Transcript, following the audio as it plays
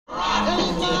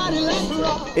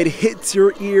It hits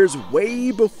your ears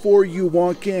way before you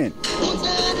walk in.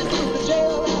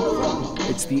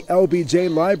 It's the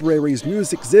LBJ Library's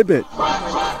news exhibit.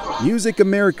 Music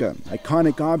America,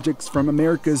 iconic objects from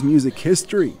America's music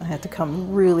history. I had to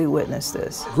come really witness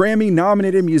this.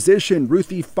 Grammy-nominated musician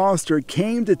Ruthie Foster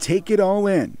came to take it all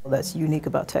in. That's unique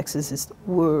about Texas is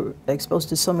we're exposed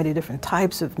to so many different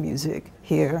types of music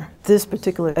here. This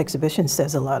particular exhibition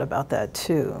says a lot about that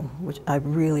too, which I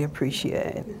really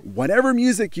appreciate. Whatever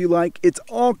music you like, it's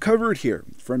all covered here.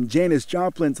 From Janis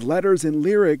Joplin's letters and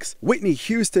lyrics, Whitney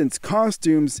Houston's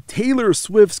costumes, Taylor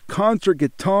Swift's contra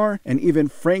guitar, and even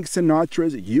Frank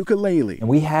Sinatra's ukulele. And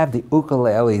we have the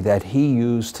ukulele that he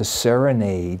used to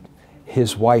serenade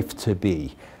his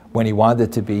wife-to-be when he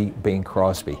wanted to be Bing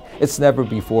Crosby. It's never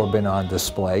before been on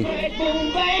display.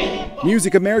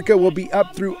 Music America will be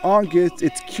up through August.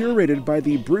 It's curated by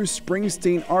the Bruce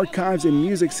Springsteen Archives and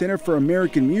Music Center for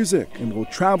American Music and will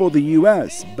travel the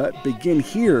U.S., but begin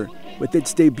here with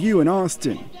its debut in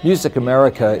Austin. Music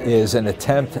America is an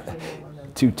attempt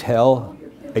to tell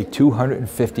a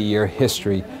 250-year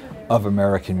history of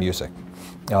American music.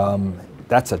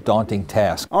 That's a daunting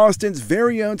task. Austin's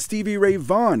very own Stevie Ray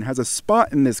Vaughan has a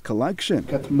spot in this collection.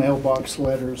 Got the mailbox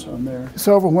letters on there. It's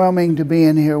overwhelming to be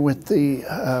in here with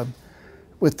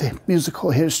the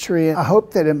musical history. I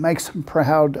hope that it makes them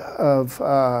proud of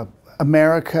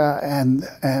America, and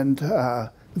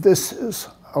this is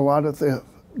a lot of the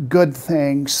good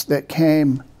things that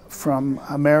came from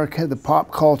America, the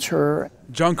pop culture.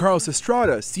 John Carlos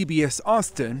Estrada, CBS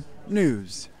Austin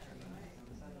News.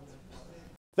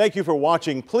 Thank you for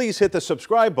watching. Please hit the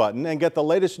subscribe button and get the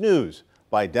latest news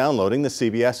by downloading the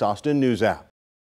CBS Austin News app.